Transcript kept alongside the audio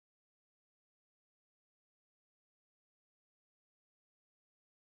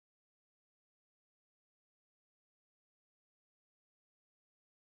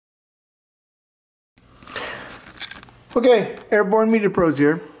Okay, Airborne Media Pros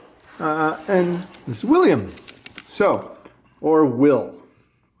here, and this is William. So, or Will.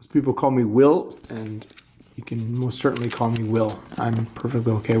 Most people call me Will, and you can most certainly call me Will. I'm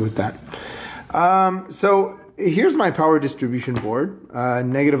perfectly okay with that. So here's my power distribution board.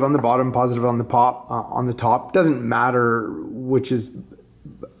 Negative on the bottom, positive on the top. Doesn't matter which is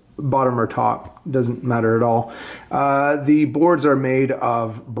bottom or top, doesn't matter at all. The boards are made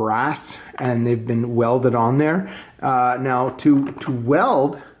of brass and they've been welded on there. Now to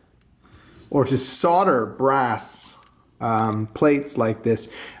weld or to solder brass plates like this,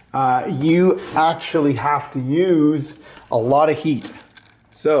 you actually have to use a lot of heat.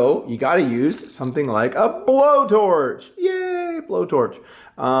 So you got to use something like a blowtorch. Yay, blowtorch.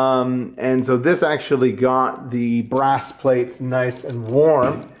 And so this actually got the brass plates nice and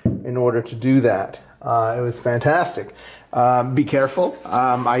warm in order to do that. It was fantastic. Be careful.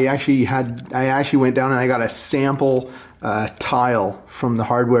 I actually went down and I got a sample tile from the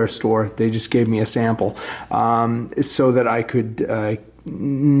hardware store. They just gave me a sample so that I could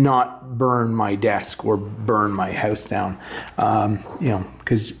not burn my desk or burn my house down, you know,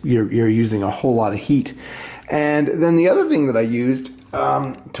 because you're using a whole lot of heat. And then the other thing that I used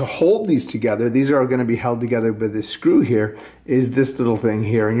to hold these together, these are going to be held together by this screw here, is this little thing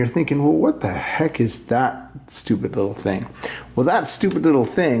here. And you're thinking, well, what the heck is that stupid little thing? Well, that stupid little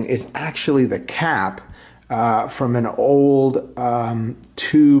thing is actually the cap from an old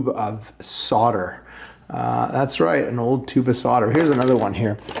tube of solder. That's right, an old tube of solder. Here's another one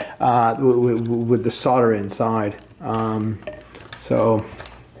here with the solder inside. So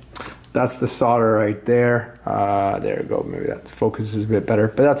that's the solder right there. There we go. Maybe that focuses a bit better.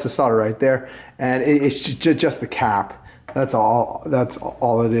 But that's the solder right there, and it's just the cap. That's all. That's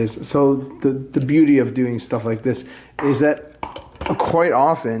all it is. So the beauty of doing stuff like this is that quite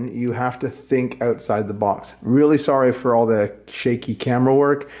often you have to think outside the box. Really sorry for all the shaky camera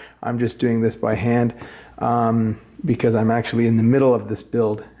work. I'm just doing this by hand because I'm actually in the middle of this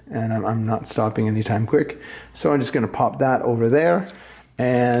build and I'm not stopping anytime quick. So I'm just going to pop that over there,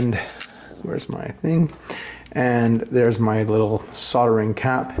 and where's my thing? And there's my little soldering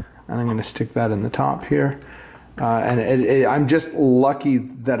cap, and I'm going to stick that in the top here. And I'm just lucky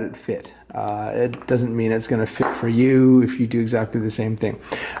that it fit. It doesn't mean it's going to fit for you if you do exactly the same thing.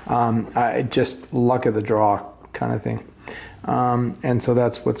 Just luck of the draw kind of thing. And so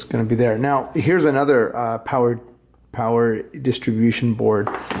that's what's going to be there. Now, here's another power distribution board.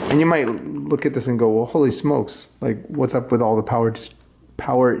 And you might look at this and go, well, holy smokes, like what's up with all the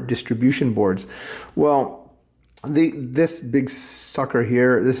power distribution boards? Well, this big sucker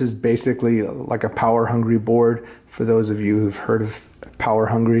here, this is basically like a power hungry board. For those of you who've heard of power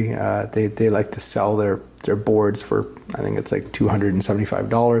hungry, they like to sell their boards for, I think it's like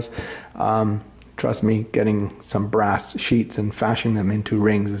 $275. Trust me, getting some brass sheets and fashioning them into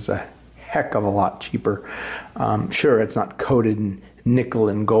rings is a heck of a lot cheaper. Sure, it's not coated in nickel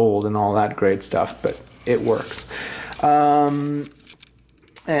and gold and all that great stuff, but it works. And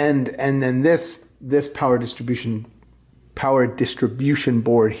then this power distribution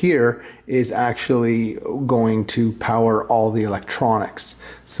board here is actually going to power all the electronics.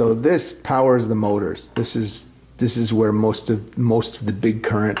 So this powers the motors. This is where most of the big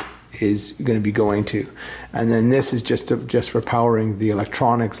current is going to be going to, and then this is just for powering the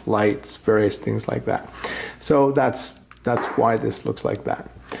electronics, lights, various things like that. So that's why this looks like that.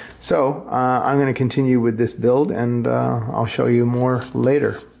 So I'm going to continue with this build, and I'll show you more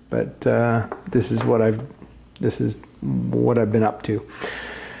later. But this is what I've been up to.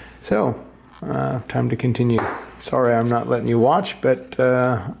 So time to continue. Sorry, I'm not letting you watch, but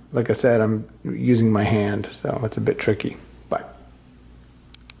like I said, I'm using my hand, so it's a bit tricky.